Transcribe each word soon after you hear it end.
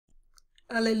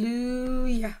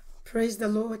Hallelujah. Praise the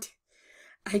Lord.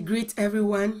 I greet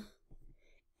everyone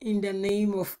in the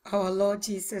name of our Lord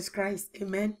Jesus Christ.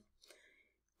 Amen.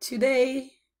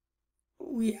 Today,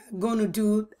 we are going to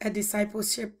do a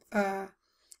discipleship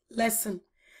lesson.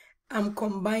 I'm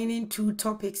combining two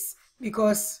topics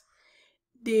because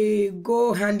they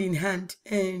go hand in hand,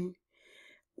 and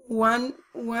one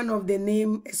of the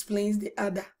name explains the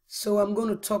other. So I'm going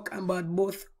to talk about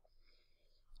both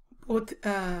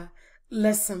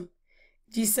lesson.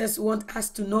 Jesus wants us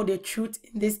to know the truth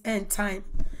in this end time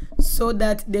so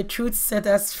that the truth set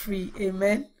us free.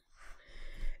 Amen.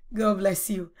 God bless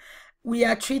you. We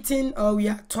are talking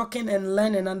and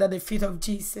learning under the feet of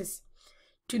Jesus.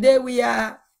 Today we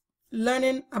are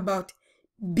learning about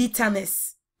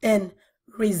bitterness and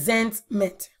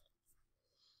resentment.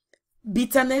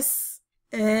 Bitterness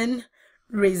and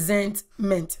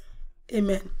resentment.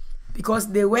 Amen.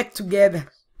 Because they work together.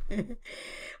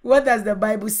 What does the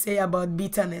Bible say about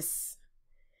bitterness?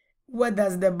 What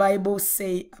does the Bible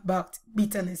say about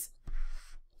bitterness?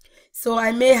 So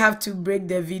I may have to break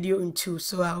the video in two,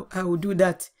 so I will do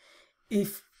that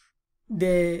if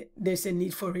there's a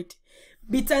need for it.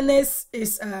 Bitterness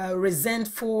is a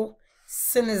resentful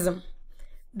cynicism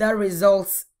that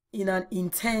results in an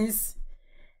intense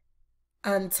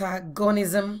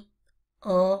antagonism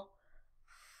or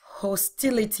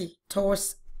hostility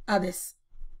towards others.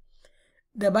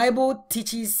 The Bible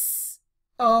teaches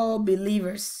all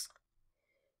believers,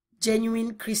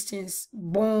 genuine Christians,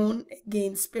 born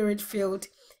again, spirit-filled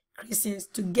Christians,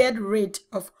 to get rid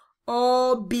of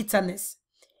all bitterness,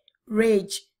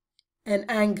 rage, and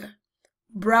anger,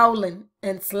 brawling,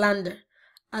 and slander,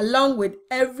 along with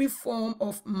every form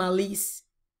of malice.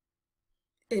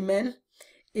 Amen.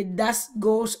 It thus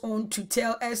goes on to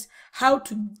tell us how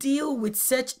to deal with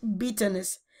such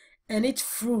bitterness and its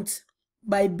fruits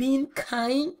by being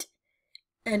kind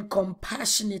and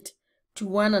compassionate to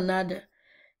one another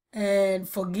and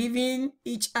forgiving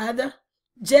each other,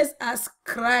 just as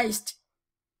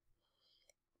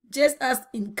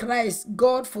in Christ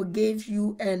God forgave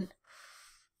you and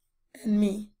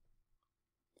me.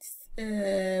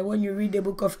 When you read the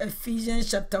book of Ephesians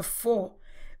chapter 4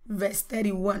 verse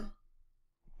 31,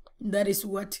 that is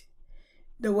what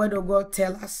the word of God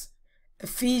tells us.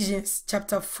 Ephesians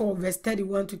chapter 4 verse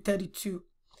 31 to 32.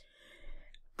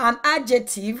 An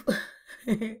adjective,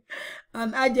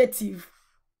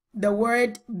 the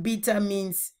word bitter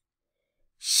means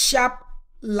sharp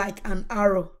like an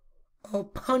arrow or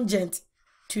pungent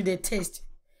to the taste,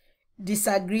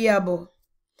 disagreeable,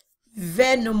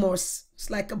 venomous, it's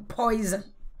like a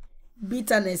poison.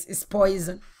 Bitterness is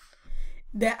poison.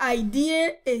 The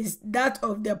idea is that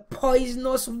of the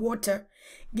poisonous water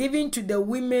given to the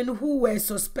women who were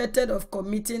suspected of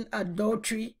committing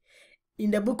adultery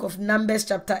in the book of Numbers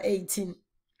chapter 18.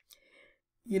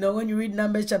 You know, when you read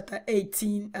Numbers chapter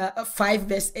 18, 5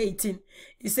 verse 18,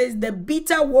 it says, the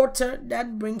bitter water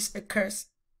that brings a curse.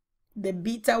 The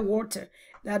bitter water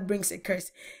that brings a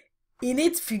curse. In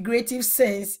its figurative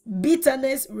sense,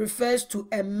 bitterness refers to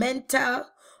a mental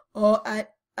or an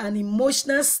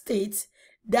emotional state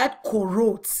that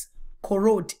corrodes,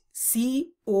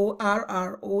 C-O-R-R-O-D-E-S,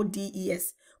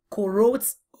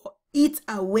 corrodes or eats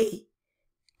away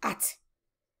at.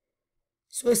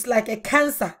 So it's like a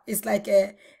cancer, it's like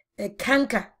a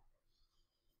canker,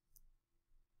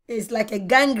 it's like a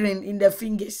gangrene in the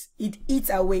fingers. It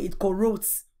eats away, it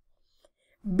corrodes.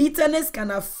 Bitterness can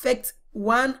affect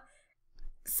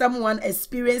someone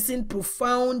experiencing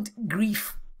profound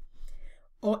grief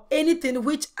or anything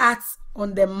which acts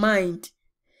on the mind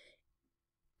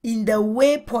in the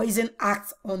way poison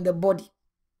acts on the body.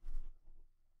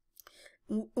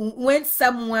 When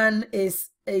someone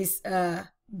is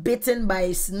bitten by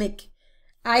a snake,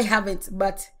 I haven't,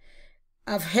 but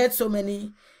I've heard so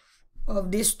many of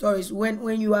these stories.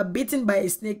 When you are bitten by a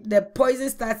snake, the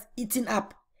poison starts eating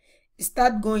up. It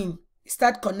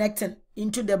start connecting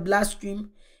into the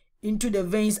bloodstream, into the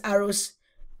veins, arrows,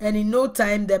 and in no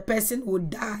time the person will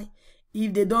die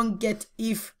if they don't get,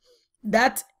 if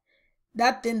that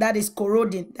thing that is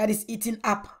corroding, that is eating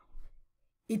at,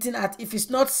 if it's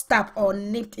not stabbed or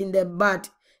nipped in the bud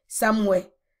somewhere,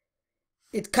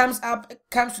 it comes up, it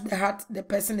comes to the heart, the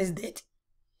person is dead.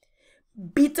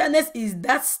 Bitterness is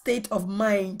that state of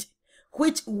mind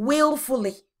which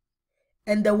willfully,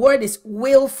 and the word is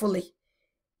willfully,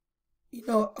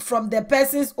 from the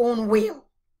person's own will,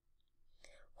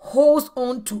 holds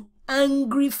on to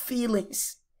angry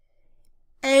feelings,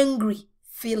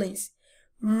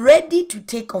 ready to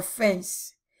take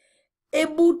offense,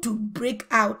 able to break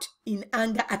out in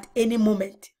anger at any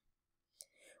moment.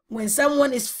 When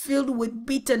someone is filled with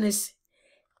bitterness,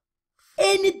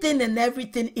 anything and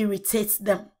everything irritates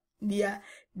them.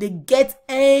 They get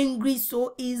angry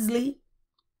so easily.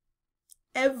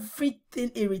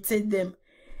 Everything irritates them.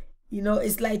 You know,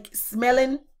 it's like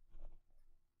smelling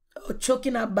or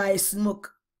choking up by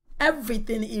smoke.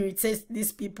 Everything irritates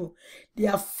these people. They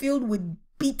are filled with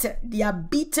bitter. They are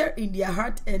bitter in their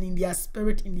heart and in their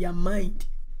spirit, in their mind.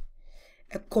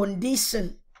 A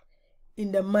condition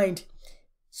in the mind.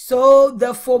 So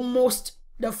the foremost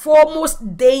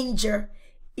danger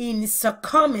in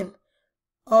succumbing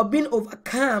or being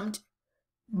overcome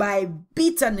by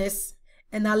bitterness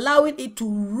and allowing it to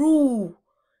rule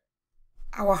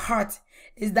our heart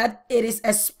is that it is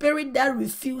a spirit that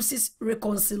refuses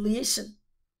reconciliation.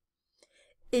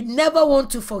 It never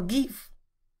wants to forgive.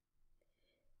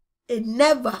 It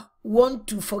never wants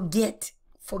to forget,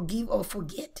 forgive or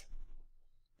forget.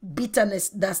 Bitterness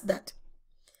does that.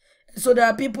 So there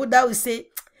are people that will say,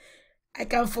 I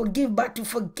can forgive, but to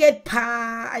forget,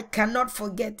 I cannot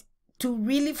forget. To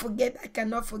really forget, I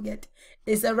cannot forget.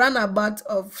 It's a runabout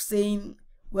of saying,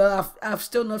 well, I've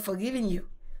still not forgiven you.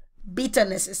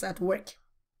 Bitterness is at work.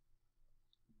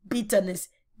 Bitterness.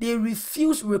 They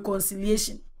refuse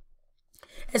reconciliation.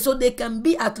 And so they can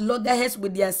be at loggerheads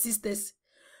with their sisters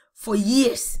for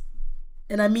years.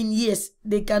 And I mean years.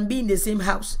 They can be in the same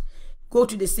house, go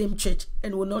to the same church,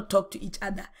 and will not talk to each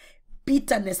other.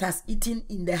 Bitterness has eaten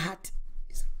in the heart.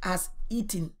 Has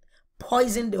eaten,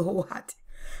 poisoned the whole heart.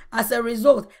 As a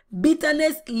result,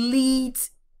 bitterness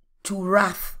leads to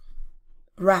wrath.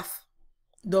 Wrath.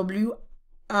 W-R-A-T-H,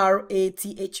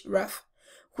 wrath.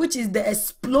 Which is the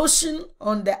explosion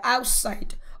on the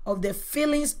outside of the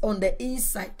feelings on the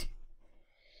inside.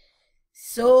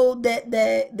 So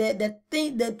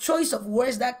the choice of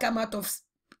words that come out of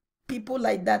people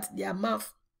like that, their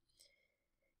mouth,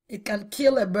 it can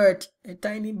kill a bird, a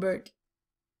tiny bird.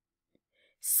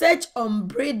 Such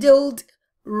unbridled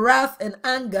wrath and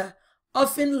anger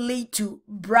often lead to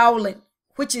brawling,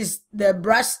 which is the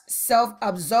brash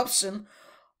self-absorption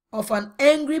of an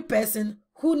angry person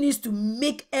who needs to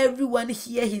make everyone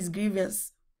hear his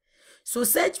grievance. So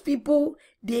such people,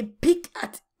 they pick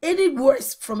at any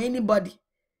words from anybody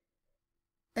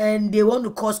and they want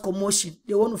to cause commotion.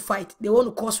 They want to fight. They want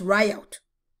to cause riot.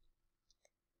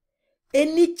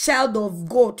 Any child of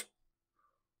God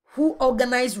who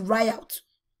organize riot,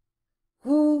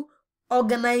 who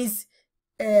organize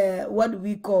what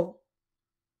we call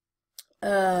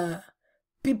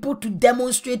people to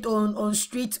demonstrate on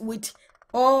streets with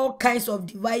all kinds of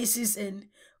devices and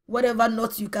whatever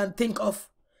not you can think of.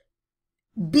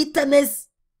 Bitterness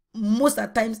most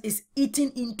of the times is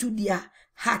eating into their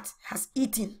heart, has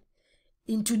eaten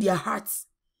into their hearts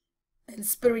and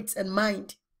spirits and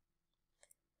mind.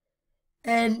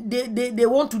 And they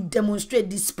want to demonstrate,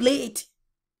 display it.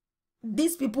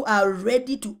 These people are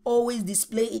ready to always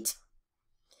display it.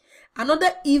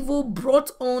 Another evil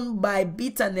brought on by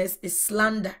bitterness is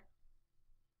slander.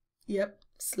 Yep,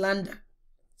 slander.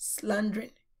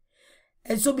 Slandering.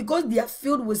 And so because they are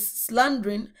filled with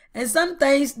slandering, and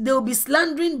sometimes they'll be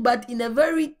slandering but in a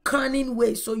very cunning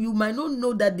way. So you might not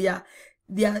know that they are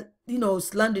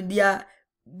slandering.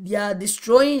 They are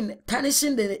destroying,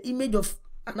 tarnishing the image of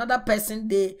another person.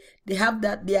 They have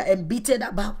that they are embittered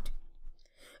about.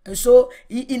 And so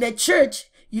in a church,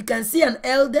 you can see an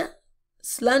elder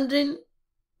slandering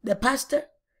the pastor,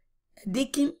 a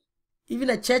deacon, even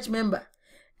a church member,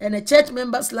 and a church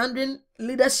member slandering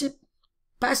leadership,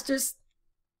 pastors,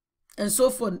 and so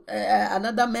forth,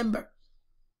 another member.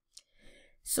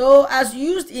 So as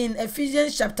used in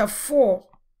Ephesians chapter 4,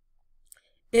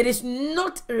 it is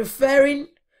not referring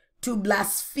to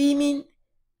blaspheming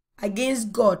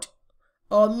against God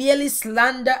or merely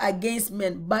slander against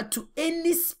men, but to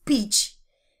any speech,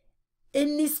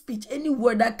 any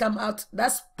word that come out, that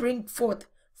spring forth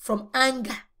from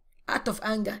anger, out of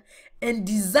anger, and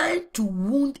designed to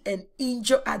wound and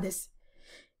injure others.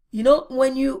 You know,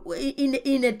 when you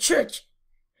in a church,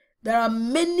 there are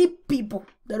many people,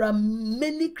 there are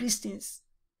many Christians.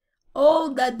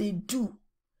 All that they do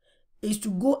is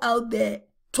to go out there,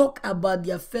 talk about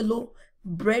their fellow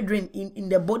brethren in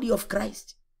the body of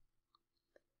Christ.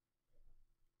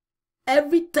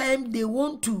 Every time they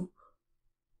want to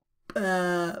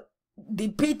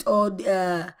debate or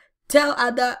tell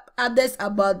others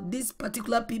about these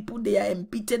particular people they are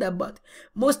embittered about,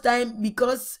 most time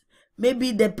because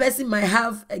maybe the person might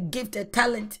have a gift, a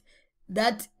talent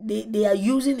that they are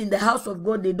using in the house of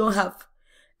God they don't have.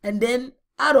 And then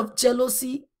out of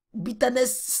jealousy,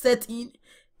 bitterness set in,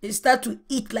 they start to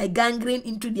eat like gangrene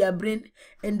into their brain,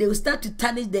 and they will start to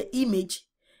tarnish the image.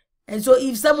 And so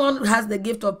if someone has the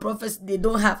gift of prophecy they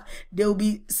don't have, they will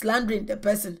be slandering the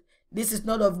person. This is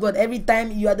not of God. Every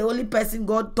time you are the only person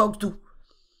God talks to.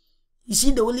 You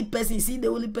see the only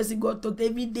person, God talked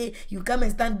every day. You come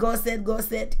and stand, God said, God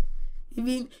said.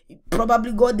 Even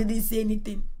probably God didn't say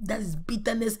anything. That is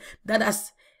bitterness that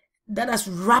has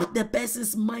wrapped the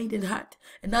person's mind and heart.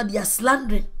 And now they are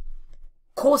slandering,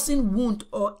 causing wound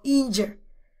or injury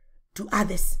to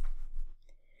others.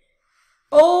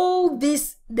 All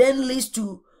this then leads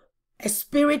to a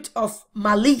spirit of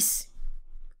malice.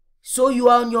 So you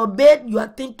are on your bed, you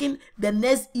are thinking the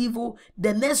next evil,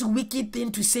 the next wicked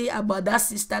thing to say about that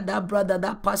sister, that brother,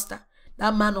 that pastor,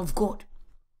 that man of God.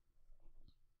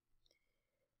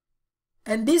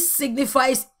 And this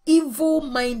signifies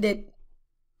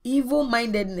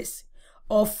evil-mindedness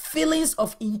or feelings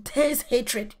of intense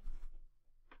hatred.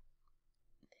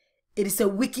 It is a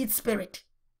wicked spirit.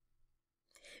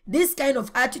 This kind of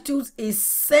attitude is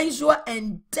sensual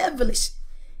and devilish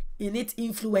in its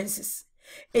influences.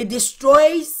 It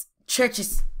destroys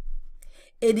churches.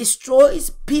 It destroys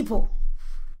people.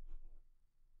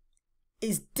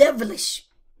 It's devilish.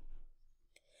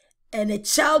 And a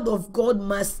child of God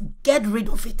must get rid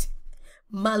of it.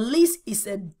 Malice is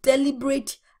a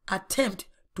deliberate attempt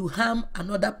to harm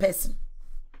another person.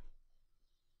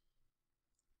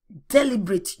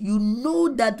 Deliberate. You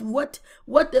know that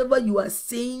whatever you are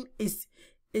saying is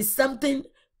something,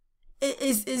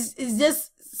 is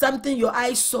just something your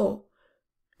eyes saw.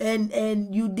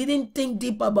 And you didn't think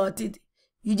deep about it.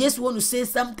 You just want to say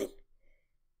something.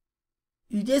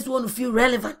 You just want to feel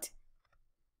relevant.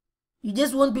 You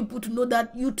just want people to know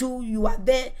that you too, you are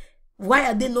there. Why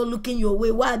are they not looking your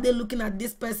way? Why are they looking at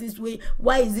this person's way?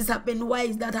 Why is this happening? Why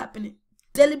is that happening?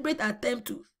 Deliberate attempt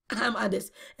to harm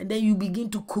others. And then you begin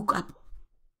to cook up.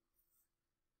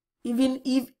 Even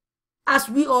if, as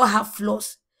we all have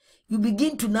flaws, you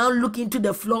begin to now look into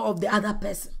the flaw of the other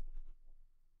person.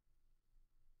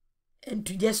 And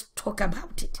to just talk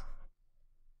about it.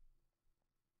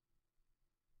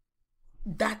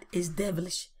 That is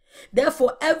devilish.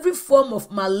 Therefore, every form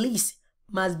of malice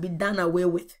must be done away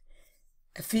with.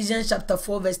 Ephesians chapter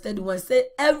 4 verse 31 says,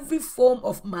 every form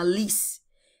of malice,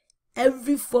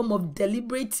 every form of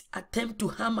deliberate attempt to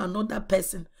harm another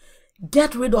person,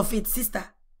 get rid of it, sister,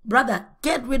 brother,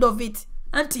 get rid of it.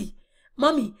 Auntie,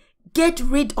 mommy, get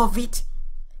rid of it.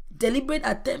 Deliberate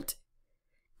attempt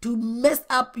to mess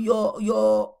up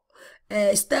your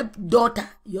stepdaughter,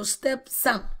 your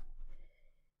stepson.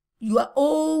 You are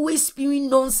always spewing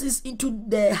nonsense into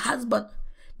the husband,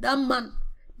 that man,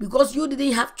 because you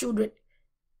didn't have children.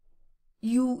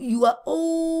 You are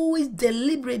always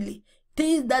deliberately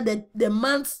things that the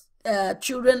man's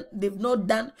children they've not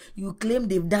done, you claim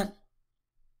they've done.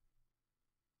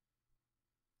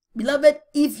 Beloved,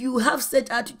 if you have such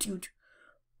attitude,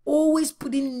 always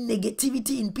putting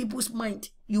negativity in people's mind,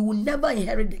 you will never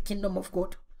inherit the kingdom of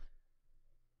God.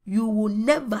 You will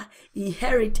never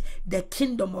inherit the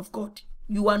kingdom of God.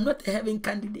 You are not a heaven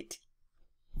candidate.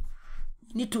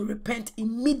 You need to repent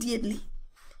immediately.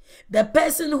 The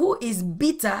person who is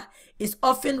bitter is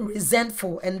often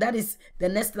resentful, and that is the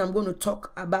next thing I'm going to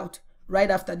talk about right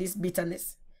after this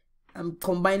bitterness. I'm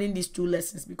combining these two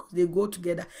lessons because they go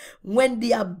together. When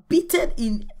they are bitter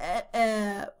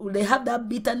they have that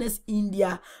bitterness in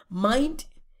their mind.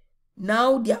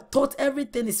 Now they are taught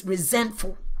everything is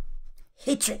resentful.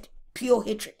 Hatred, pure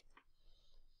hatred.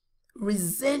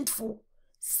 Resentful,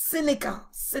 cynical.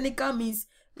 Cynical means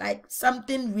like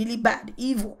something really bad,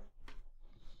 evil.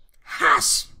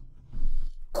 Harsh,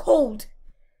 cold,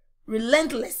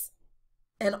 relentless,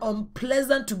 and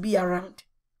unpleasant to be around.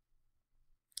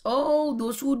 All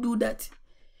those who do that,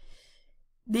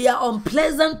 they are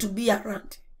unpleasant to be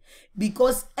around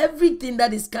because everything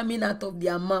that is coming out of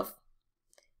their mouth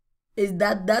is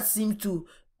that seems to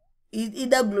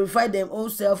either glorify their own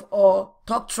self or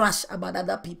talk trash about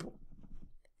other people.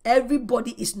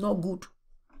 Everybody is not good.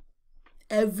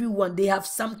 Everyone, they have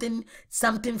something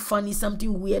funny,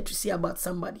 something weird to say about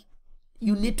somebody.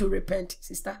 You need to repent,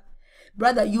 sister.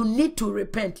 Brother, you need to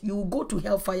repent. You will go to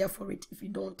hellfire for it if you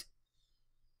don't.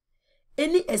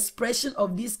 Any expression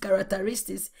of these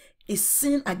characteristics is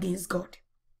sin against God.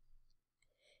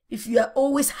 If you are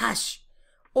always harsh,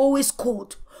 always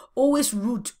cold, always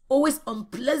rude, always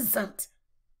unpleasant,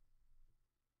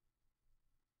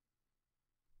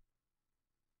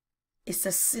 it's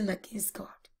a sin against God.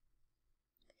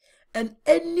 And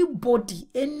anybody,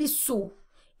 any soul,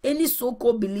 any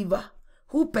so-called believer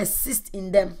who persists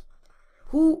in them,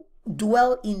 who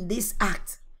dwell in this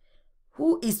act,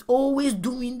 who is always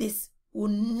doing this, will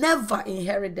never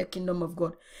inherit the kingdom of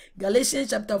God. Galatians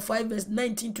chapter 5 verse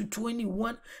 19 to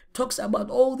 21 talks about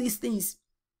all these things.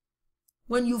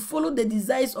 When you follow the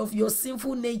desires of your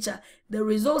sinful nature, the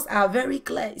results are very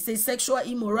clear. It says sexual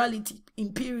immorality,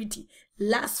 impurity,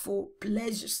 lustful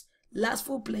pleasures,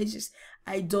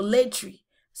 idolatry,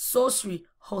 sorcery,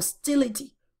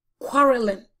 hostility,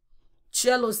 quarreling,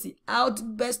 jealousy,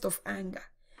 outburst of anger,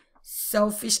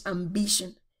 selfish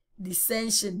ambition,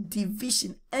 dissension,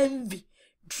 division, envy,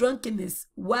 drunkenness,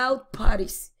 wild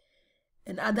parties,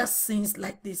 and other sins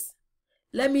like this.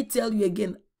 Let me tell you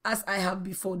again, as I have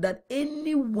before, that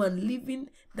anyone living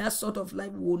that sort of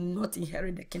life will not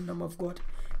inherit the kingdom of God.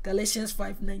 Galatians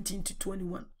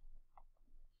 5:19-21.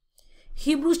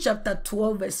 Hebrews chapter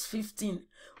 12 verse 15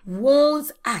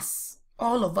 warns us,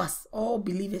 all of us, all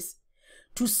believers,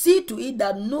 to see to it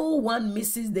that no one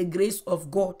misses the grace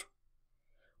of God.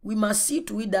 We must see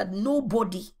to it that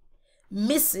nobody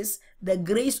misses the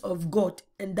grace of God,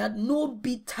 and that no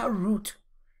bitter root,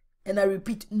 and I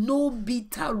repeat, no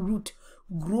bitter root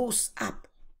grows up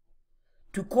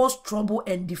to cause trouble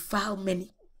and defile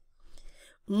many.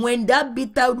 When that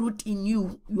bitter root in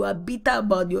you, you are bitter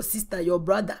about your sister, your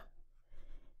brother,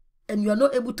 and you are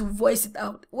not able to voice it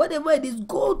out, whatever it is,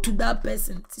 go to that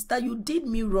person. Sister, you did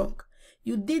me wrong.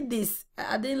 You did this.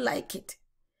 I didn't like it.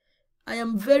 I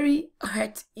am very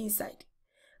hurt inside.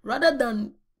 Rather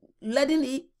than letting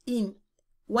it in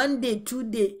 1 day, 2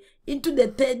 days, into the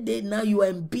 3rd day, now you are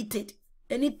embittered.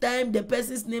 Anytime the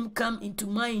person's name comes into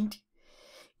mind,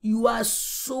 you are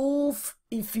so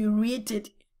infuriated,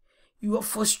 you are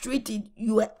frustrated,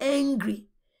 you are angry,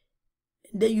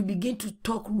 and then you begin to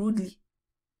talk rudely.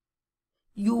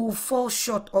 You will fall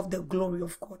short of the glory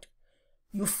of God.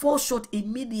 You fall short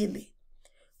immediately.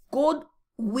 God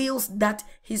wills that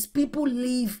his people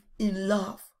live in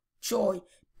love, joy,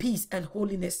 peace, and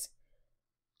holiness.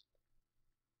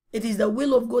 It is the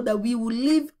will of God that we will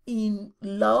live in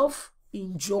love,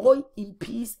 in joy, in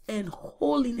peace, and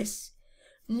holiness,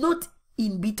 not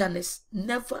in bitterness,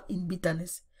 never in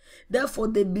bitterness. Therefore,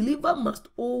 the believer must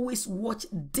always watch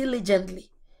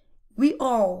diligently. We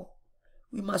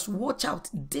must watch out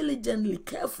diligently,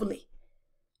 carefully,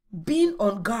 being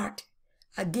on guard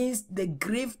against the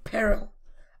grave peril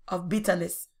of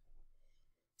bitterness.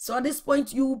 So at this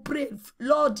point, you will pray,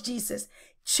 Lord Jesus,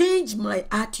 change my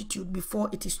attitude before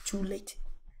it is too late.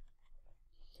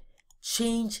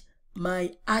 Change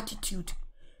my attitude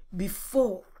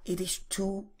before it is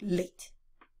too late.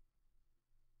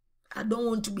 I don't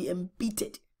want to be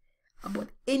embittered about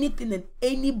anything and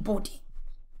anybody.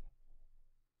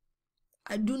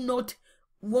 I do not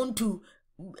want to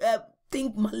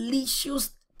think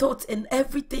malicious thoughts and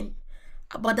everything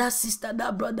about that sister,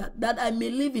 that brother, that I may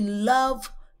live in love,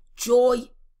 joy,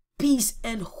 peace,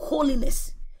 and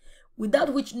holiness,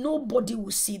 without which nobody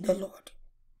will see the Lord.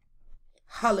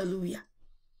 Hallelujah.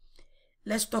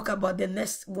 Let's talk about the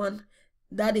next one.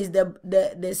 That is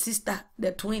the sister,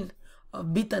 the twin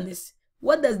of bitterness.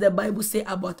 What does the Bible say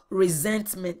about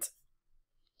resentment?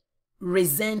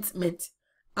 Resentment.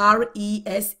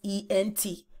 R-E-S-E-N-T-M-E-N-T.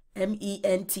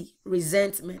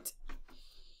 Resentment.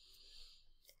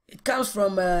 It comes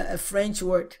from a French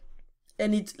word,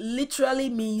 and it literally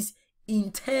means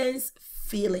intense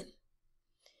feeling.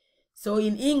 So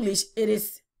in English, it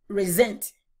is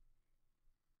resent.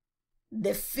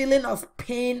 The feeling of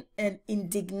pain and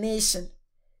indignation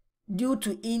due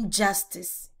to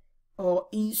injustice or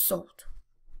insult.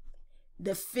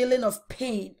 The feeling of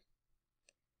pain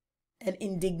and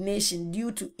indignation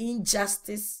due to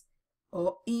injustice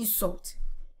or insult.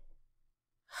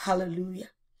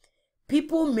 Hallelujah.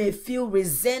 People may feel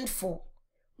resentful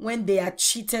when they are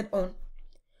cheated on.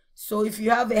 So if you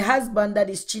have a husband that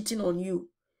is cheating on you,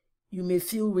 you may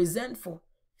feel resentful.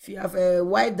 If you have a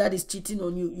wife that is cheating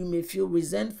on you, you may feel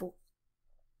resentful.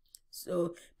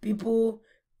 So people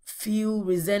feel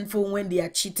resentful when they are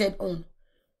cheated on,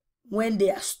 when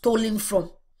they are stolen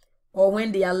from, or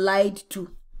when they are lied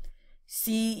to.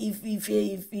 See, if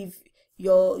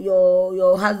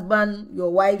your husband,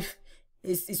 your wife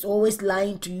is always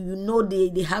lying to you, you know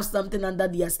they have something under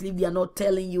their sleeve they are not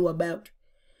telling you about.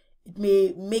 It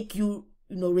may make you,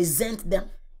 resent them.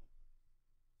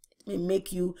 It may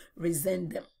make you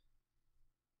resent them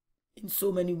in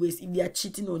so many ways. If they are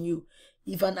cheating on you,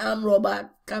 if an armed robber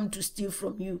come to steal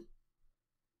from you,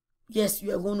 yes,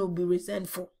 you are going to be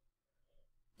resentful.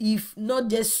 If not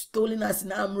just stolen as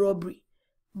an armed robbery,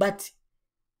 but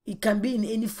it can be in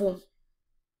any form.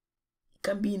 It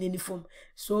can be in any form.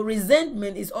 So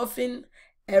resentment is often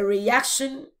a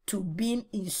reaction to being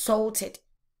insulted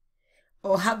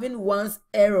or having one's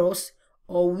errors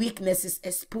or weaknesses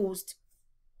exposed.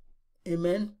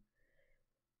 Amen.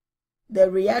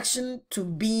 The reaction to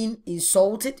being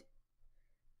insulted,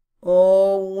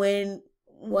 or when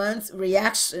someone's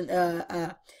reaction,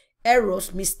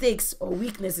 errors, mistakes, or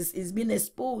weaknesses is being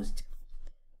exposed.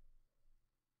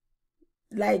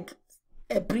 Like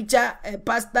a preacher, a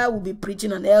pastor will be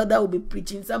preaching, an elder will be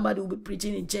preaching, somebody will be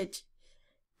preaching in church,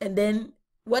 and then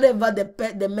whatever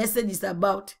the message is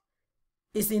about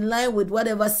is in line with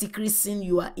whatever secret sin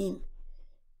you are in,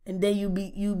 and then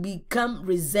you become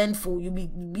resentful.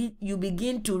 You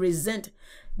begin to resent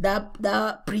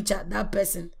that preacher, that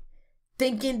person,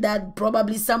 thinking that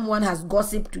probably someone has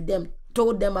gossiped to them,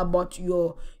 told them about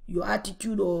your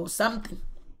attitude or something.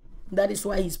 That is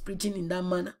why he's preaching in that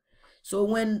manner. So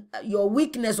when your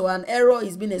weakness or an error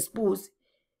is being exposed,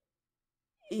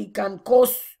 it can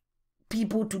cause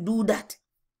people to do that.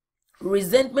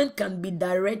 Resentment can be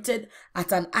directed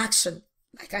at an action,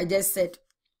 like I just said,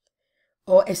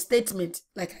 or a statement,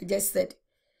 like I just said.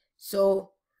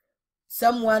 So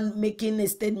someone making a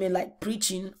statement like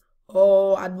preaching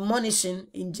or admonishing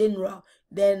in general,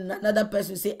 then another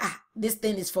person say, this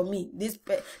thing is for me.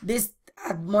 This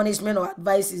admonishment or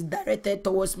advice is directed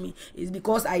towards me. It's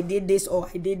because I did this or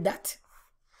I did that.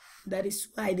 That is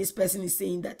why this person is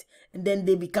saying that. And then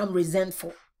they become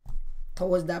resentful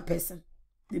towards that person.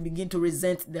 They begin to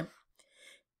resent them.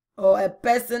 Or a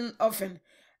person, often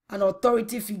an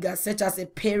authority figure such as a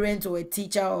parent or a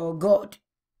teacher or God.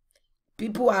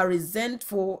 People are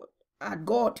resentful at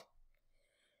God.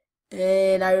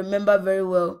 And I remember very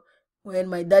well when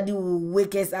my daddy would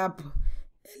wake us up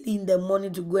early in the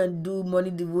morning to go and do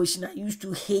morning devotion. I used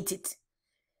to hate it.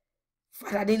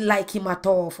 But I didn't like him at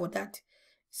all for that.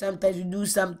 Sometimes you do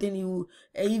something,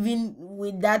 even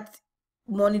with that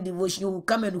morning devotion, he will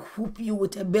come and whoop you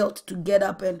with a belt to get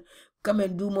up and come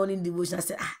and do morning devotion. I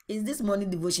said, is this morning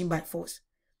devotion by force?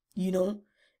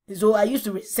 So I used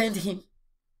to resent him.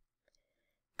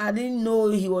 I didn't know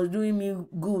he was doing me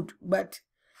good, but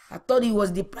I thought he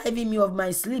was depriving me of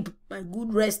my sleep, my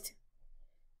good rest.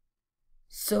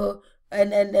 So,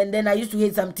 and then I used to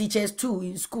hate some teachers too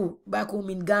in school, back home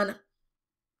in Ghana.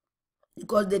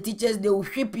 Because the teachers, they will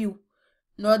whip you.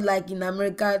 Not like in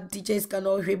America, teachers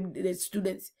cannot whip the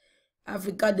students.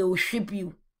 Africa, they will whip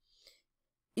you.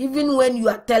 Even when you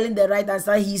are telling the right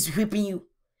answer, he's whipping you.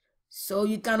 So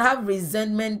you can have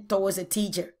resentment towards a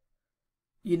teacher,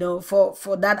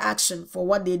 for that action, for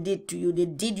what they did to you. They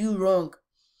did you wrong.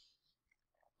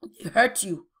 It hurt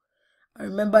you. I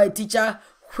remember a teacher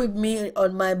whipped me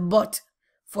on my butt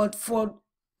for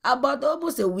about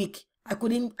almost a week. I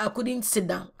couldn't sit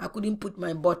down. I couldn't put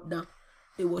my butt down.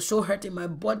 It was so hurting. My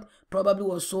butt probably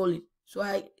was swollen. So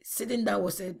sitting down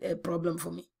was a problem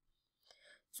for me.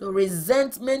 So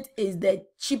resentment is the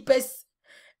cheapest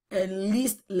and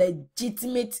least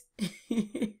legitimate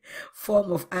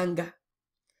form of anger.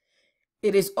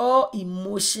 It is all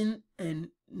emotion and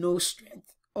no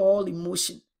strength. All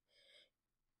emotion.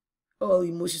 All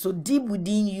emotion. So deep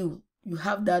within you, you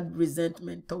have that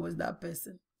resentment towards that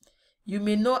person. You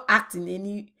may not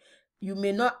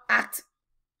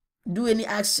do any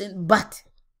action, but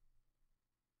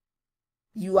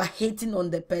you are hating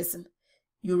on the person.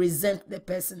 You resent the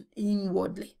person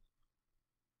inwardly.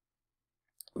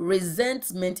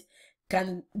 Resentment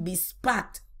can be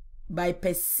sparked by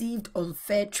perceived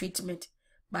unfair treatment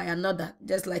by another,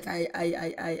 just like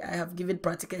I have given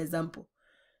practical example.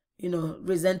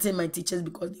 Resenting my teachers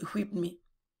because they whipped me,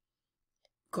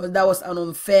 because that was an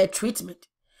unfair treatment.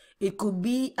 It could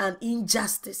be an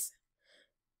injustice,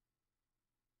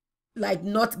 like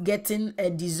not getting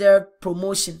a deserved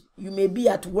promotion. You may be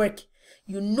at work.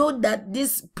 You know that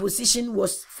this position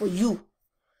was for you.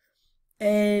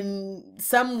 And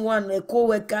someone, a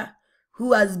co-worker,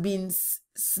 who has been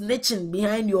snitching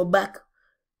behind your back,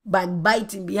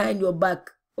 backbiting behind your back,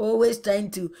 always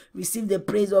trying to receive the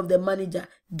praise of the manager,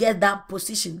 get that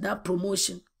position, that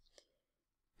promotion.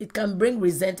 It can bring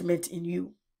resentment in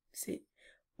you. Say,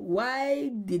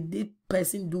 why did this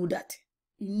person do that?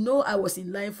 I was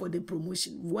in line for the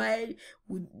promotion. Why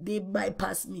would they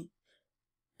bypass me?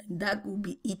 And that will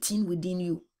be eating within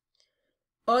you.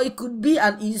 Or it could be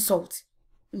an insult.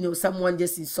 Someone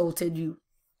just insulted you.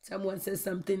 Someone says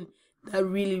something that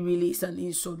really, really is an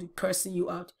insult, cursing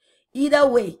you out. Either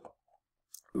way,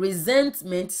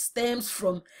 resentment stems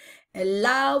from a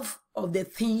love of the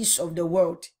things of the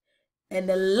world and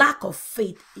a lack of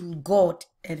faith in God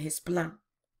and His plan.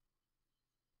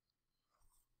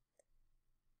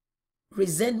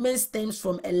 Resentment stems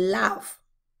from a love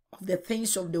of the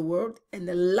things of the world and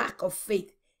a lack of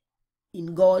faith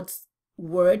in God's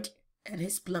word and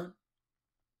His plan.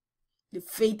 The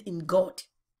faith in God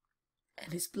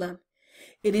and His plan.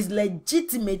 It is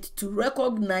legitimate to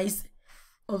recognize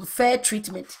unfair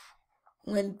treatment.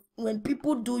 When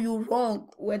people do you wrong,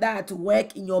 whether at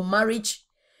work, in your marriage,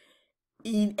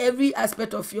 in every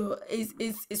aspect of your,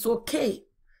 it's okay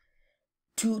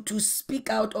to speak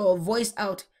out or voice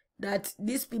out that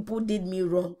these people did me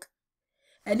wrong,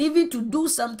 and even to do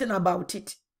something about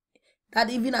it. That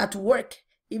even at work,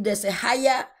 if there's a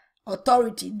higher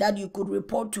authority that you could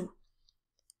report to,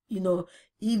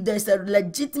 if there's a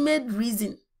legitimate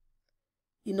reason,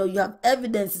 you have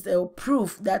evidence or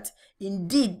proof that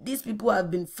indeed these people have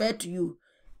been fair to you,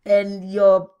 and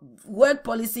your work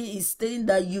policy is stating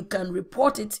that you can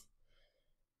report it,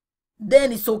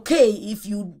 then it's okay if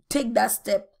you take that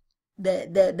step,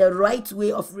 the right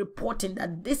way of reporting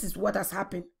that this is what has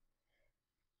happened.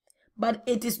 But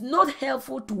it is not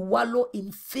helpful to wallow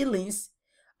in feelings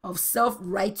of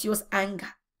self-righteous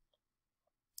anger.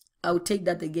 I'll take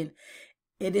that again.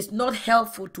 It is not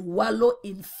helpful to wallow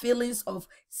in feelings of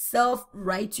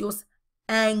self-righteous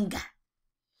anger.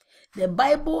 The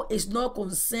Bible is not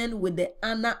concerned with the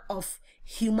honor of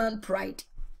human pride.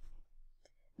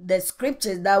 The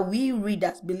scriptures that we read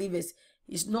as believers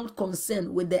is not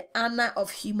concerned with the honor of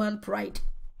human pride.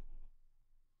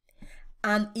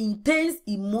 An intense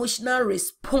emotional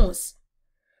response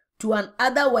to an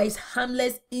otherwise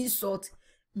harmless insult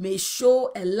may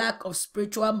show a lack of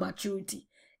spiritual maturity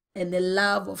and a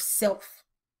love of self.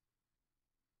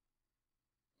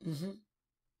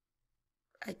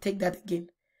 I take that again.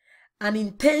 An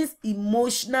intense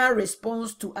emotional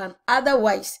response to an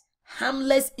otherwise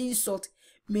harmless insult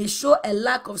may show a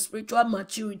lack of spiritual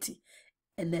maturity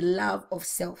and a love of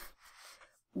self.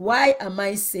 Why am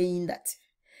I saying that?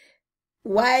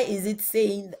 Why is it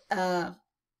saying a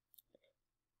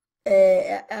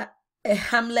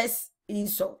harmless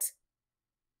insult?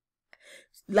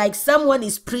 Like someone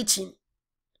is preaching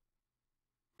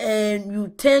and you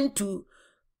tend to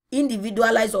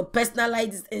individualize or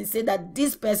personalize it and say that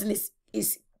this person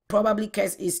is probably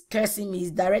cursing me,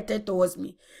 is directed towards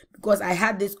me because I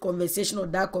had this conversation or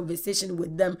that conversation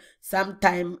with them some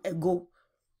time ago,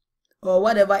 or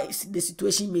whatever the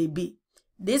situation may be.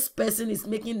 This person is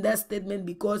making that statement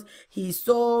because he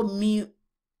saw me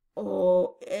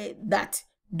or that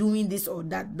doing this or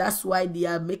that. That's why they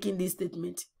are making this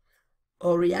statement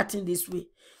or reacting this way.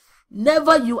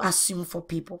 Never you assume for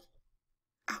people.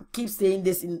 I'll keep saying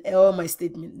this in all my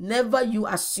statements. Never you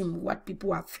assume what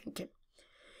people are thinking.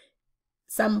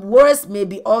 Some words may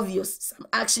be obvious, some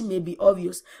action may be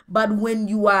obvious, but when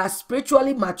you are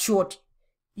spiritually matured,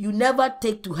 you never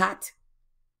take to heart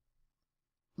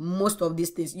most of these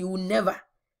things. You will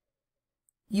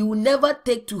never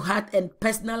take to heart and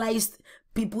personalize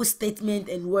people's statement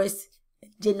and words,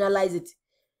 generalize it.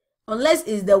 Unless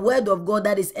it's the word of God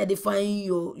that is edifying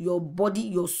your body,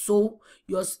 your soul,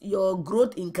 your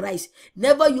growth in Christ.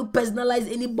 Never you personalize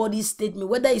anybody's statement,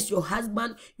 whether it's your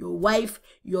husband, your wife,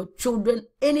 your children,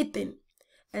 anything.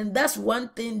 And that's one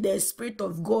thing the Spirit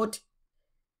of God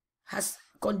has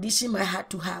conditioned my heart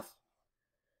to have.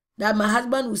 That my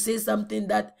husband will say something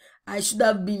that I should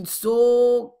have been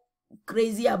so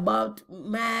crazy about,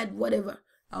 mad, whatever.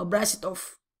 I'll brush it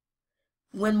off.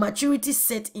 When maturity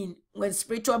set in, when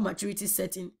spiritual maturity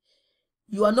set in,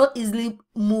 you are not easily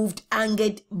moved,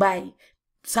 angered by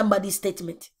somebody's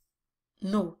statement.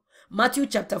 No. Matthew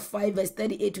chapter 5 verse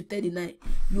 38 to 39.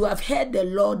 You have heard the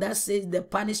law that says the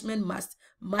punishment must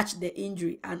match the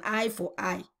injury, an eye for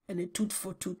eye and a tooth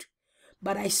for tooth.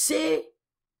 But I say,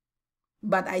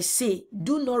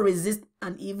 do not resist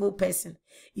an evil person.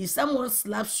 If someone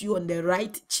slaps you on the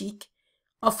right cheek,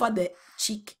 offer the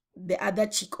other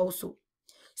cheek also.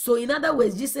 So in other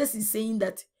words, Jesus is saying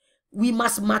that we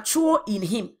must mature in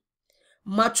him.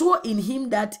 Mature in him,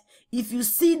 that if you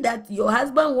see that your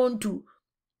husband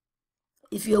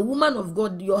if you're a woman of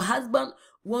God, your husband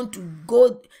want to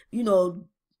go,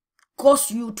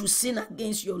 cause you to sin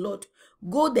against your Lord,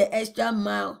 go the extra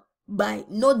mile by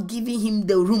not giving him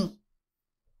the room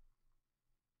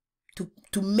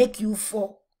to make you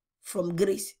fall from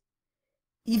grace.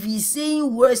 If he's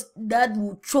saying words that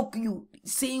will choke you,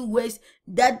 saying words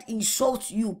that insult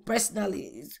you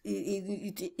personally,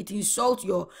 it insults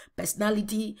your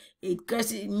personality,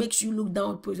 it makes you look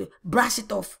down, brush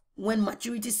it off. When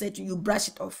maturity sets you, brush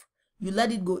it off. You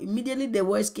let it go. Immediately the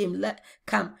words came, let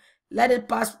it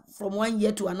pass from one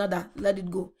year to another, let it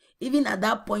go. Even at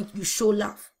that point, you show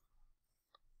love.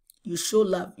 You show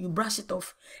love, you brush it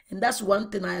off. And that's one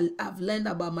thing I've learned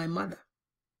about my mother.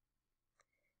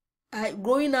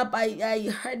 Growing up, I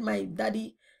heard my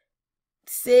daddy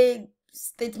say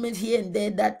statements here and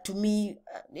there that to me,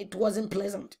 it wasn't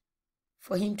pleasant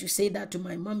for him to say that to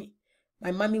my mommy.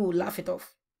 My mommy would laugh it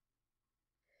off.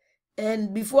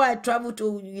 And before I traveled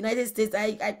to the United States,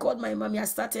 I called my mommy. I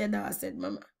started her. I said,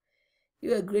 Mama,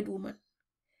 you're a great woman.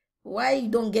 Why you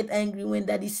don't get angry when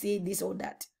daddy say this or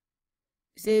that?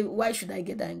 You say, why should I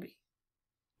get angry?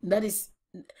 That is,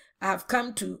 I have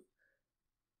come to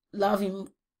love him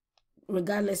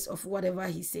regardless of whatever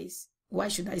he says. Why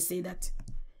should I say that?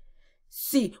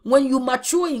 See, when you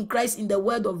mature in Christ, in the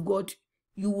word of God,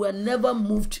 you were never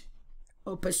moved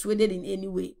or persuaded in any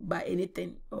way by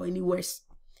anything or any words.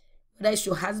 Whether it's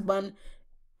your husband,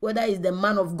 whether it's the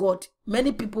man of God.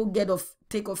 Many people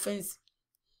take offense,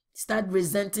 start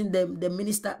resenting them, the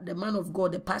minister, the man of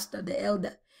God, the pastor, the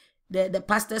elder, the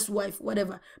pastor's wife,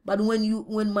 whatever. But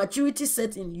when maturity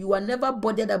sets in, you are never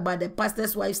bothered about the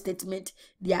pastor's wife's statement,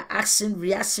 their action,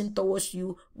 reaction towards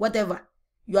you, whatever.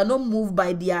 You are not moved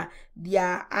by their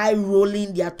eye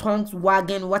rolling, their tongues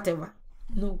wagging, whatever.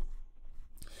 No.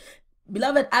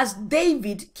 Beloved, as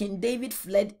King David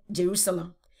fled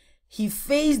Jerusalem, he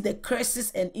faced the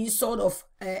curses and insult of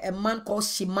a man called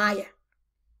Shimei.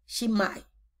 2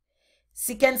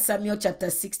 Samuel chapter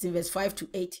 16 verse 5 to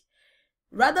 8.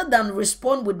 Rather than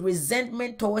respond with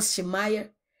resentment towards Shimei,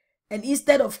 and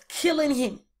instead of killing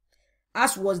him,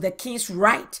 as was the king's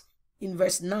right in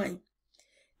verse 9,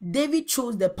 David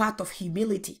chose the path of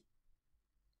humility.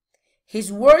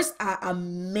 His words are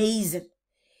amazing.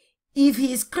 If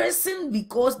he is cursing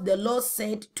because the Lord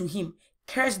said to him,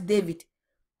 curse David,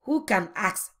 who can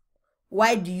ask,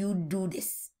 why do you do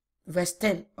this? Verse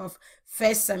 10 of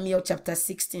 1 Samuel chapter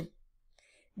 16.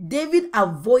 David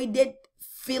avoided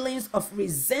feelings of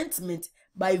resentment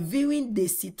by viewing the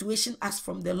situation as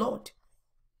from the Lord.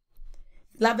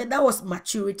 Beloved, that was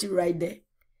maturity right there.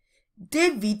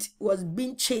 David was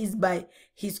being chased by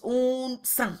his own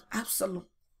son, Absalom.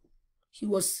 He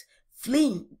was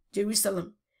fleeing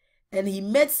Jerusalem, and he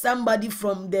met somebody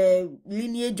from the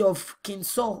lineage of King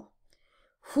Saul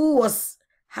who was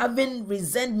having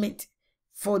resentment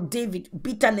for David,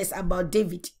 bitterness about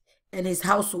David and his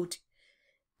household.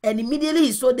 And immediately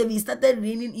he saw David, he started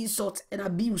raining insult and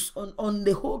abuse on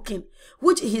the whole king,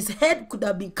 which his head could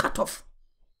have been cut off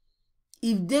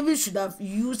if David should have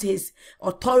used his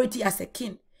authority as a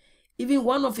king. Even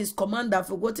one of his commanders, I've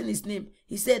forgotten his name,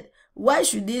 he said, why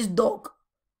should this dog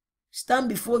stand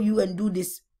before you and do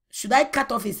this? Should I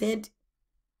cut off his head?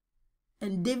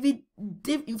 And David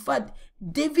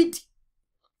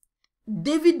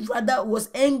rather was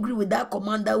angry with that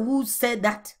commander who said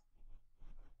that.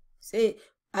 Say,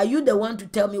 are you the one to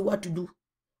tell me what to do?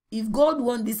 If God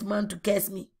wants this man to curse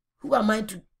me, who am I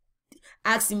to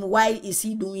ask him why is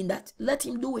he doing that? Let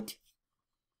him do it.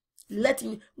 Let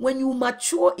him. When you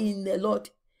mature in the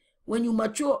Lord,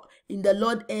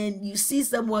 and you see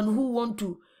someone who want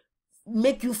to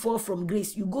make you fall from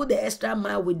grace, you go the extra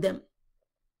mile with them.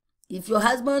 If your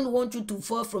husband wants you to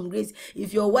fall from grace,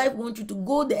 if your wife wants you to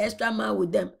go the extra mile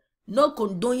with them, not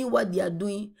condoning what they are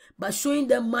doing, but showing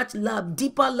them much love,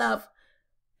 deeper love,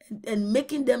 and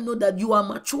making them know that you are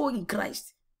mature in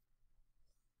Christ.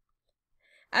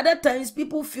 Other times,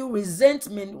 people feel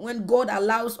resentment when God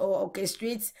allows or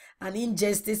orchestrates an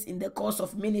injustice in the course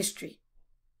of ministry.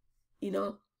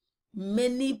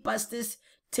 Many pastors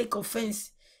take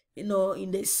offense, in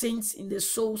the saints, in the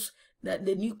souls, that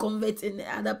the new converts and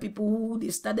the other people who they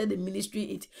started the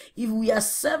ministry. If we are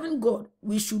serving God,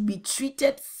 we should be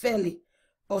treated fairly,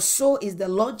 or so is the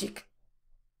logic.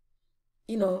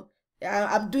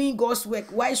 I'm doing God's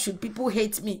work. Why should people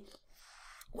hate me?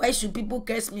 Why should people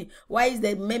curse me? Why is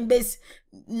the members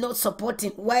not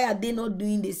supporting? Why are they not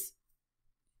doing this?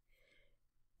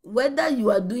 Whether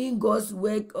you are doing God's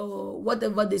work or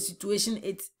whatever the situation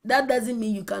is, that doesn't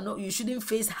mean you shouldn't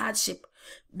face hardship.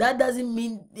 That doesn't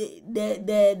mean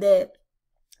the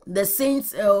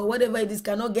saints or whatever it is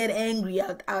cannot get angry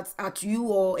at you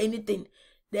or anything.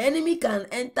 The enemy can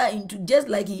enter into, just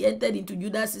like he entered into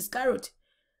Judas Iscariot.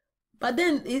 But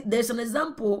then there's an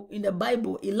example in the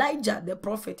Bible, Elijah the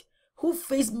prophet, who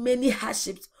faced many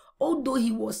hardships, although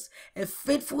he was a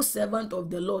faithful servant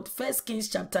of the Lord. 1 Kings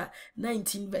chapter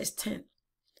 19 verse 10.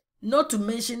 Not to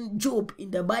mention Job in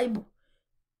the Bible.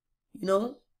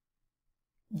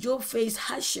 Job faced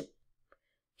hardship.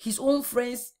 His own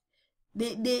friends,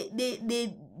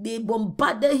 they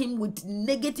bombarded him with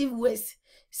negative words.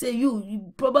 Say,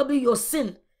 you probably your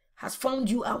sin has found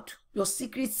you out, your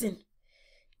secret sin.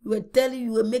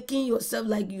 You were making yourself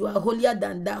like you are holier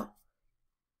than thou.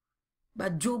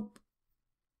 But Job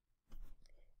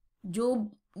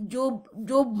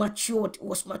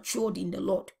was matured in the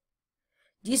Lord.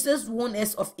 Jesus warned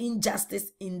us of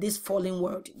injustice in this fallen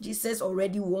world. Jesus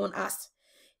already warned us.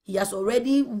 He has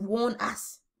already warned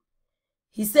us.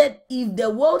 He said, if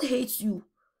the world hates you,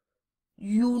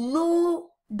 you know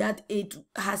that it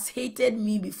has hated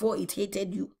me before it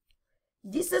hated you.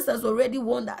 Jesus has already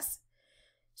warned us.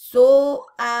 So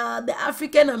the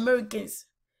African Americans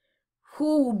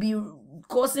who will be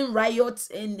causing riots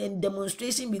and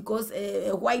demonstration because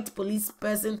a white police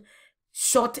person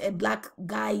shot a black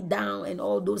guy down and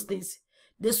all those things.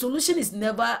 The solution is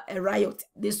never a riot.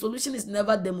 The solution is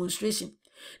never demonstration.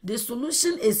 The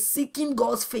solution is seeking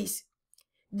God's face.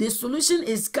 The solution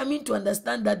is coming to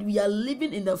understand that we are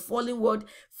living in a fallen world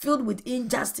filled with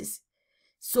injustice.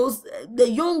 So the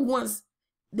young ones,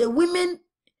 the women,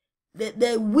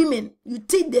 you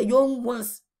take the young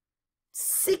ones,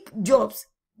 seek jobs,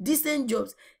 decent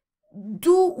jobs,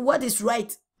 do what is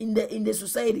right in the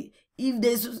society. If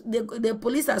the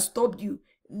police has stopped you,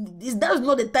 that's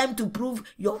not the time to prove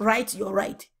you're right. You're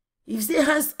right. If you say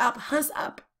hands up, hands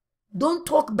up. Don't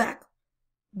talk back.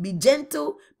 Be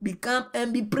gentle, be calm,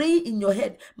 and be praying in your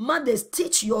head. Mothers,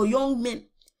 teach your young men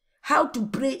how to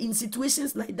pray in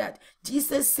situations like that.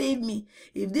 Jesus, save me.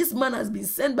 If this man has been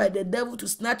sent by the devil to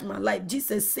snatch my life,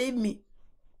 Jesus, save me.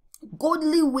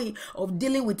 Godly way of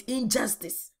dealing with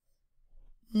injustice.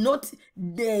 Not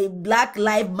the black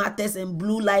life matters and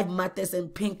blue life matters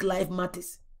and pink life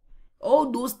matters.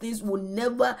 All those things will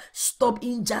never stop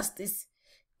injustice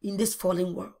in this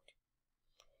fallen world.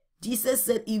 Jesus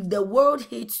said, if the world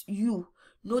hates you,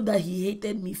 know that he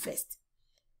hated me first.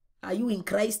 Are you in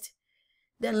Christ?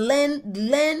 Then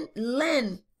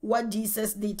learn what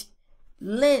Jesus did.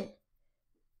 Learn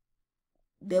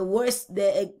the words,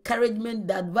 the encouragement,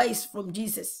 the advice from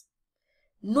Jesus.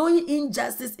 Knowing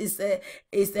injustice is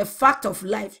a fact of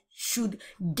life. Should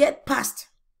get past.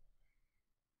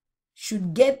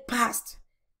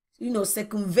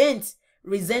 Circumvent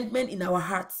resentment in our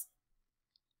hearts.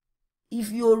 If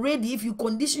you're ready, if you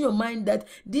condition your mind that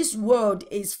this world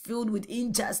is filled with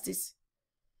injustice,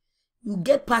 you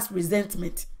get past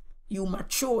resentment. You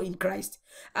mature in Christ.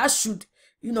 As should,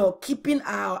 keeping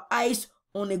our eyes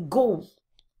on the goal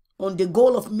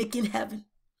of making heaven.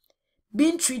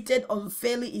 Being treated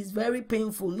unfairly is very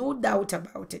painful, no doubt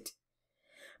about it.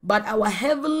 But our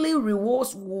heavenly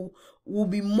rewards will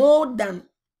be more than,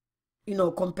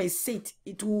 compensate.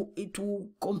 It will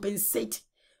compensate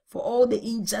for all the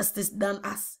injustice done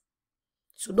us.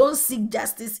 So don't seek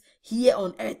justice here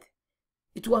on earth.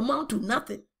 It will amount to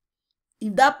nothing.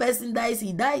 If that person dies,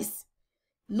 he dies.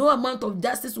 No amount of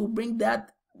justice will bring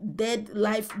that dead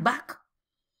life back.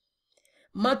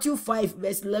 Matthew 5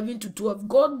 verse 11 to 12.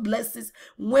 God blesses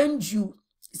when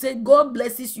God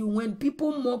blesses you when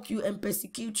people mock you and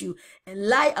persecute you and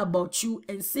lie about you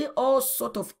and say all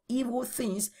sort of evil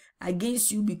things against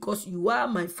you because you are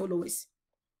my followers.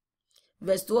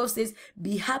 Verse 12 says,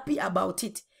 be happy about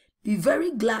it. Be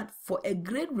very glad, for a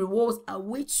great reward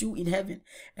awaits you in heaven.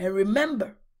 And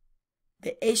remember,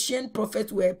 the ancient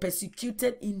prophets were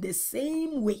persecuted in the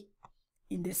same way.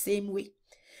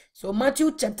 So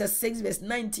Matthew chapter 6 verse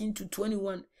 19 to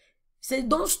 21 says,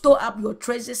 don't store up your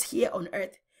treasures here on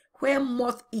earth, where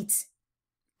moth eats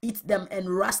them and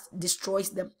rust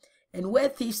destroys them, and where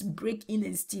thieves break in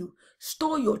and steal.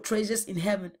 Store your treasures in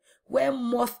heaven, where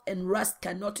moth and rust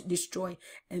cannot destroy,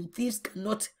 and thieves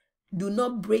do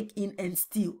not break in and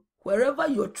steal. Wherever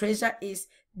your treasure is,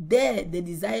 there the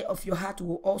desire of your heart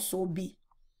will also be.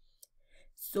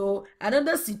 So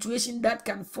another situation that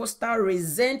can foster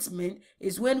resentment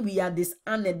is when we are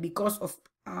dishonored because of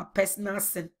our personal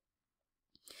sin.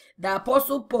 The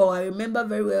Apostle Paul, I remember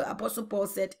very well, Apostle Paul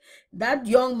said, that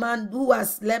young man who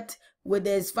has slept with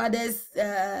his father's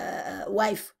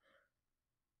wife,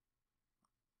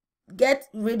 get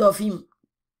rid of him,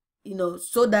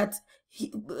 so that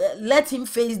let him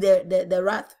face the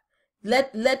wrath.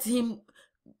 Let him,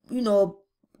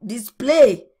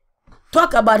 display,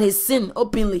 talk about his sin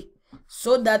openly,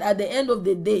 so that at the end of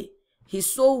the day,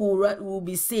 his soul will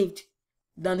be saved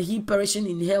than he perishing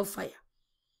in hellfire.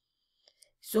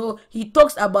 So he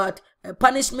talks about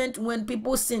punishment when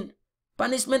people sin.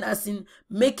 Punishment as in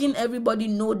making everybody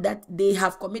know that they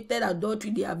have committed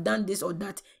adultery, they have done this or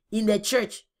that in the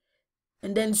church,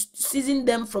 and then ceasing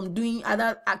them from doing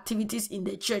other activities in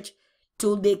the church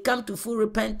till they come to full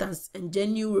repentance and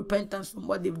genuine repentance from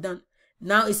what they've done.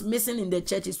 Now it's missing in the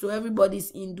churches, so everybody's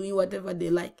in doing whatever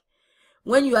they like.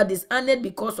 When you are dishonored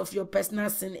because of your personal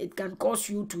sin, it can cause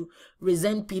you to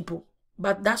resent people,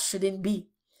 but that shouldn't be.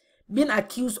 Being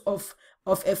accused of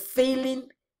a failing,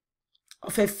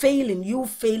 you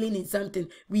failing in something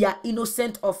we are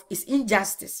innocent of, is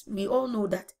injustice. We all know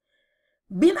that.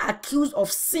 Being accused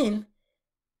of sin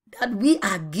that we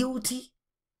are guilty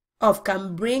of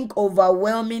can bring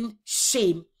overwhelming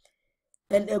shame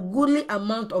and a goodly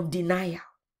amount of denial.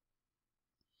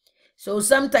 So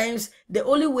sometimes the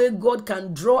only way God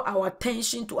can draw our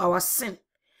attention to our sin,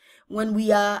 when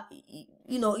we are,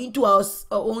 into our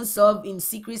own self in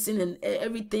secret sin and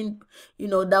everything,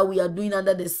 that we are doing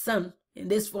under the sun in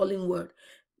this fallen world.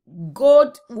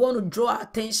 God want to draw our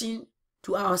attention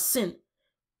to our sin.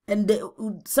 And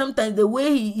sometimes the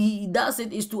way he does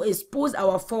it is to expose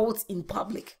our faults in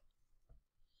public.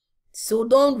 So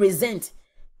don't resent.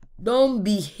 Don't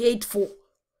be hateful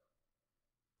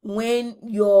when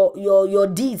your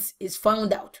deeds is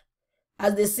found out.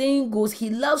 As the saying goes, he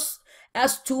loves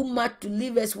us too much to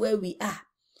leave us where we are.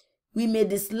 We may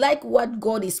dislike what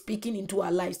God is speaking into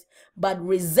our lives, but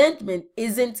resentment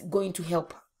isn't going to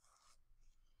help.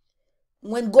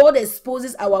 When God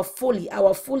exposes our folly,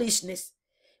 our foolishness,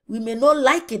 we may not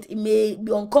like it. It may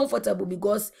be uncomfortable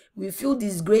because we feel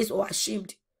disgraced or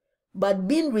ashamed. But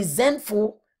being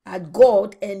resentful at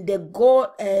God and the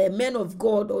men of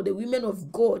God or the women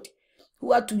of God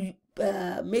who are to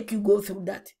make you go through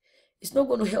that, it's not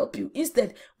going to help you.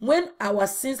 Instead, when our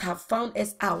sins have found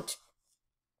us out,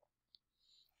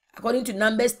 according to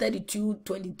Numbers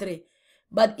 32:23,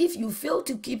 but if you fail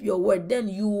to keep your word, then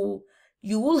you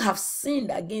will have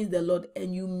sinned against the Lord,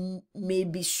 and you may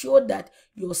be sure that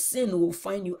your sin will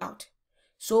find you out.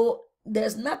 So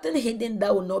there's nothing hidden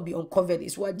that will not be uncovered,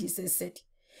 is what Jesus said.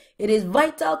 It is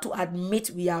vital to admit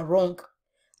we are wrong.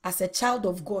 As a child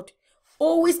of God,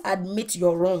 always admit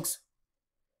your wrongs.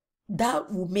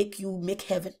 That will make you make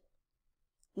heaven.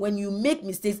 When you make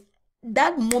mistakes,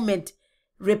 that moment,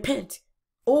 repent.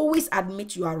 Always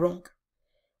admit you are wrong.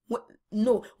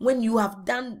 When you have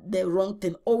done the wrong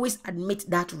thing, always admit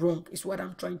that wrong, is what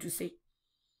I'm trying to say.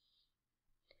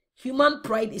 Human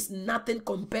pride is nothing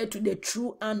compared to the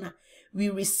true honor we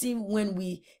receive when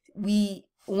the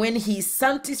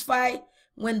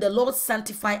Lord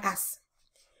sanctify us.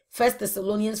 1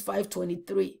 Thessalonians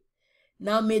 5:23.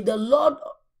 Now may the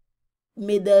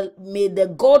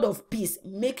God of peace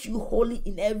make you holy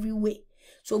in every way.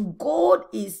 So God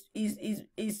is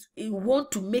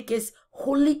want to make us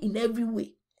holy in every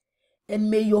way. And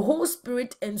may your whole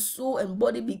spirit and soul and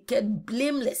body be kept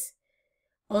blameless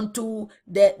unto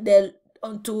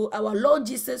our Lord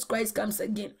Jesus Christ comes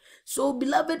again. So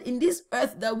beloved, in this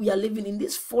earth that we are living, in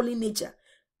this fallen nature,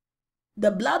 the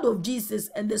blood of Jesus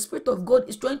and the Spirit of God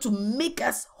is trying to make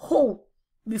us whole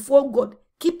before God,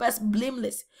 keep us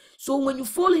blameless. So when you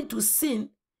fall into sin,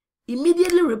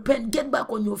 immediately repent, get back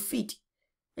on your feet,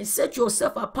 and set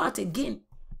yourself apart again.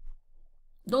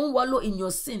 Don't wallow in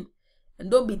your sin.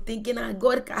 And don't be thinking,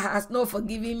 God has not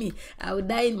forgiven me, I will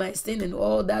die in my sin and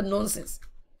all that nonsense.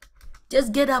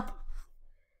 Just get up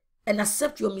and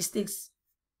accept your mistakes.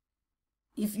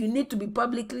 If you need to be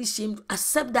publicly shamed,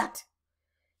 accept that,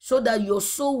 so that your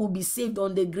soul will be saved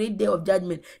on the great day of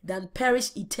judgment than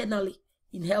perish eternally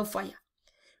in hellfire.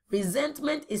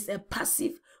 Resentment is a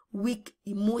passive, weak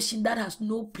emotion that has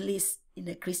no place in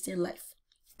a Christian life.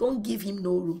 Don't give him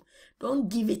no room. Don't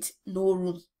give it no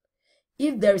room.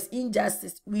 If there is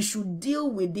injustice, we should deal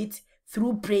with it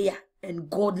through prayer and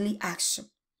godly action.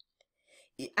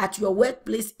 At your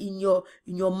workplace, in your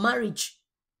marriage,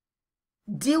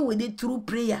 deal with it through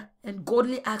prayer and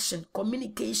godly action,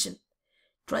 communication.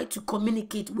 Try to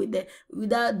communicate with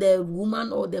the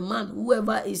woman or the man,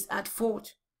 whoever is at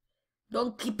fault.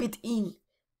 Don't keep it in.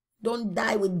 Don't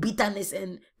die with bitterness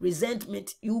and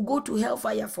resentment. You go to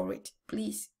hellfire for it,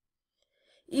 please.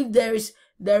 If there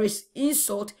is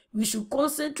insult, we should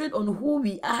concentrate on who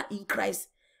we are in Christ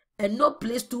and not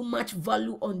place too much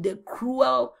value on the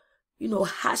cruel,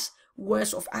 harsh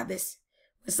words of others.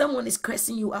 When someone is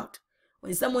cursing you out,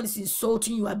 when someone is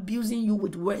insulting you, abusing you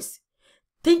with words,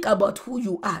 think about who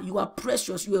you are. You are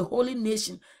precious. You are a holy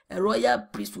nation, a royal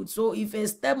priesthood. So if a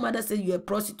stepmother says you're a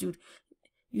prostitute,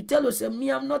 you tell yourself,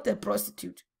 me, I'm not a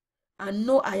prostitute. I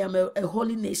know I am a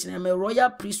holy nation. I'm a royal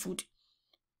priesthood.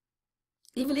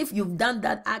 Even if you've done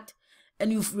that act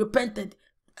and you've repented,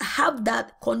 have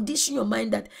that, condition your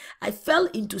mind that I fell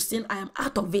into sin, I am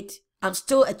out of it. I'm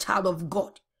still a child of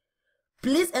God.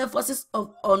 Place emphasis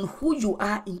on who you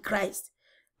are in Christ,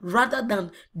 rather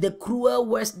than the cruel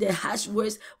words, the harsh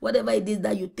words, whatever it is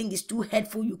that you think is too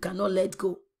hurtful, you cannot let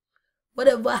go.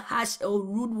 Whatever harsh or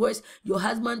rude words your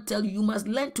husband tells you, you must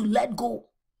learn to let go.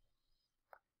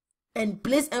 And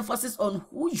place emphasis on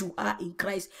who you are in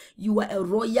Christ. You are a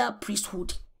royal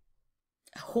priesthood,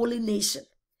 a holy nation,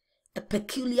 a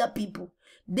peculiar people.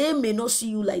 They may not see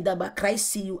you like that, but Christ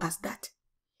sees you as that.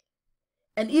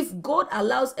 And if God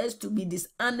allows us to be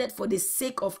dishonored for the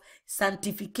sake of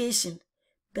sanctification,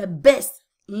 the best,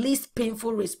 least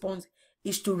painful response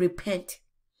is to repent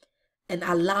and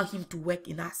allow him to work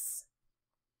in us.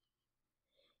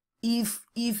 If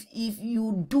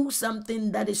you do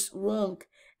something that is wrong,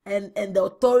 and the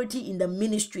authority in the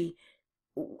ministry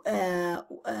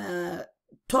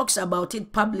talks about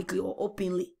it publicly or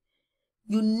openly.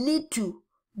 You need to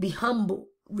be humble,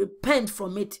 repent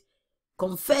from it,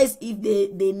 confess if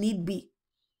they need be,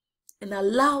 and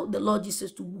allow the Lord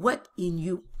Jesus to work in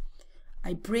you.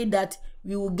 I pray that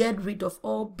we will get rid of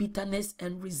all bitterness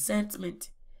and resentment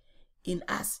in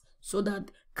us, so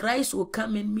that Christ will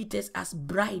come and meet us as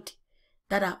bride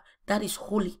that is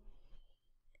holy.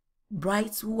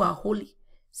 Brides who are holy,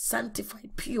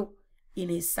 sanctified, pure in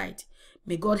his sight.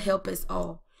 May God help us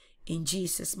all in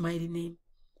Jesus' mighty name.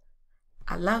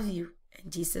 I love you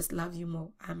and Jesus love you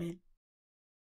more. Amen.